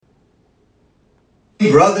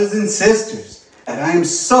Brothers and sisters, and I am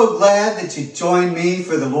so glad that you joined me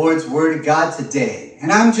for the Lord's Word of God today.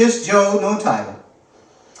 And I'm just Joe, no title.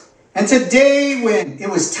 And today, when it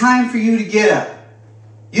was time for you to get up,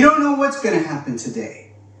 you don't know what's going to happen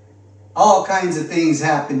today. All kinds of things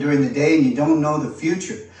happen during the day and you don't know the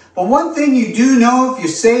future. But one thing you do know if you're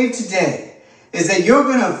saved today is that you're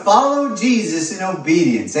going to follow Jesus in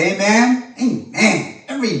obedience. Amen? Amen.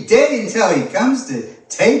 Every day until he comes to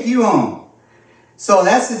take you home. So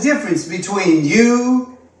that's the difference between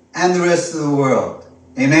you and the rest of the world.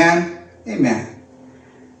 Amen? Amen.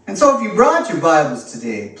 And so if you brought your Bibles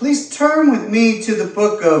today, please turn with me to the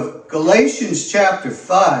book of Galatians chapter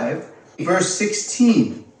 5, verse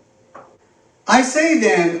 16. I say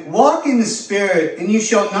then, walk in the Spirit, and you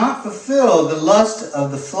shall not fulfill the lust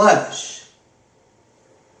of the flesh.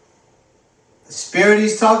 The Spirit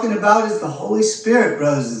he's talking about is the Holy Spirit,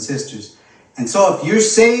 brothers and sisters. And so if you're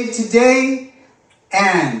saved today,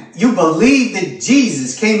 and you believe that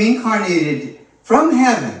Jesus came incarnated from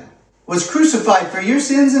heaven, was crucified for your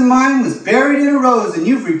sins and mine, was buried and arose, and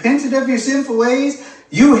you've repented of your sinful ways,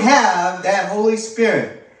 you have that Holy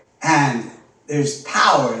Spirit. And there's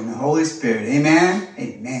power in the Holy Spirit. Amen?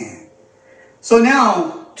 Amen. So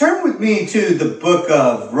now, turn with me to the book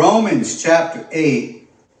of Romans chapter 8,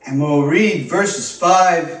 and we'll read verses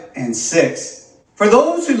 5 and 6. For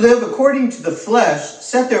those who live according to the flesh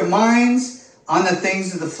set their minds on the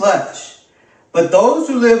things of the flesh. But those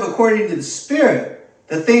who live according to the Spirit,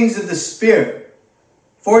 the things of the Spirit.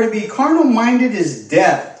 For to be carnal-minded is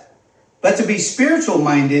death, but to be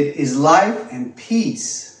spiritual-minded is life and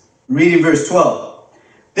peace. Reading verse 12.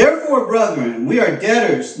 Therefore, brethren, we are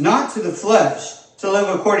debtors not to the flesh, to live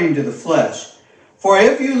according to the flesh. For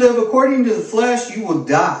if you live according to the flesh, you will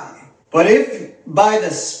die. But if by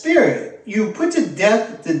the Spirit you put to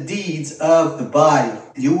death the deeds of the body,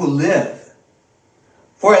 you will live.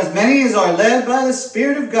 For as many as are led by the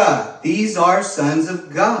Spirit of God, these are sons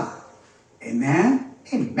of God. Amen?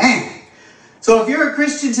 Amen. So if you're a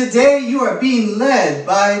Christian today, you are being led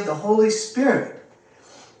by the Holy Spirit.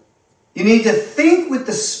 You need to think with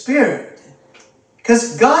the Spirit,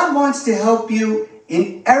 because God wants to help you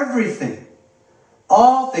in everything,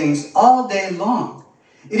 all things, all day long.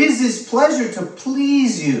 It is his pleasure to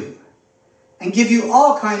please you and give you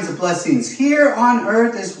all kinds of blessings here on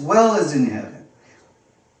earth as well as in heaven.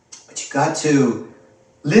 But you got to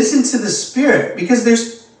listen to the Spirit, because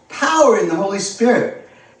there's power in the Holy Spirit.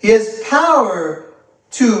 He has power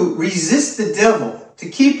to resist the devil, to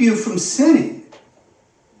keep you from sinning.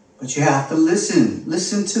 But you have to listen.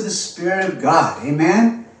 Listen to the Spirit of God.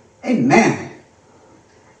 Amen? Amen.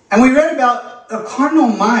 And we read about a carnal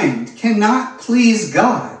mind cannot please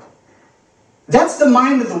God. That's the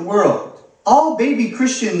mind of the world. All baby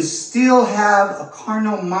Christians still have a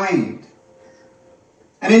carnal mind.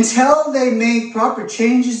 And until they make proper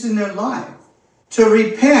changes in their life, to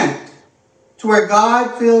repent, to where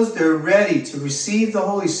God feels they're ready to receive the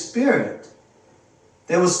Holy Spirit,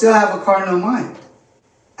 they will still have a carnal mind.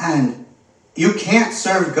 And you can't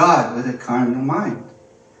serve God with a carnal mind.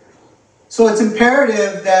 So it's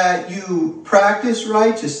imperative that you practice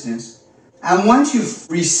righteousness. And once you've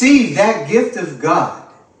received that gift of God,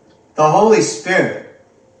 the Holy Spirit,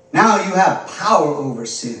 now you have power over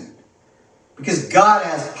sin. Because God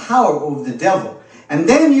has power over the devil. And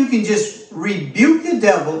then you can just rebuke the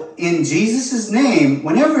devil in Jesus' name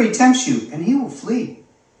whenever he tempts you, and he will flee.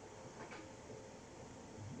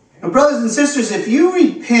 Now, brothers and sisters, if you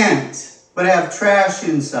repent but have trash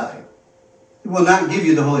inside, he will not give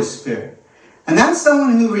you the Holy Spirit. And that's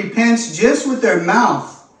someone who repents just with their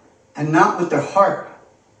mouth and not with their heart.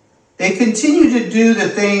 They continue to do the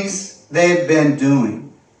things they've been doing.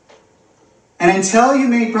 And until you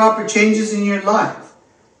make proper changes in your life,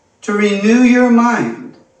 to renew your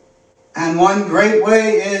mind. And one great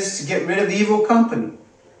way is to get rid of evil company.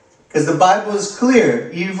 Because the Bible is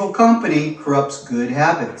clear, evil company corrupts good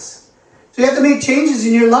habits. So you have to make changes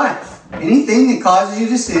in your life. Anything that causes you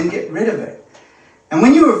to sin, get rid of it. And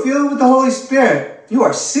when you are filled with the Holy Spirit, you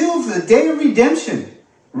are sealed for the day of redemption.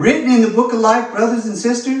 Written in the book of life, brothers and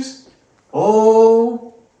sisters.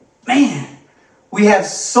 Oh, man. We have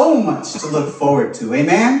so much to look forward to.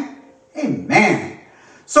 Amen? Amen.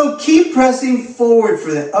 So keep pressing forward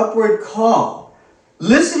for the upward call.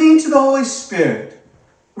 Listening to the Holy Spirit.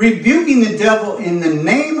 Rebuking the devil in the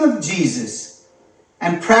name of Jesus.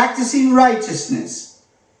 And practicing righteousness.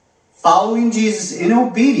 Following Jesus in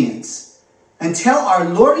obedience. Until our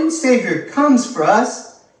Lord and Savior comes for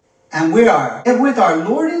us. And we are with our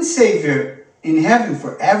Lord and Savior in heaven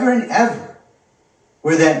forever and ever.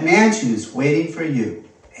 Where that mansion is waiting for you.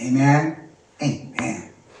 Amen. Amen.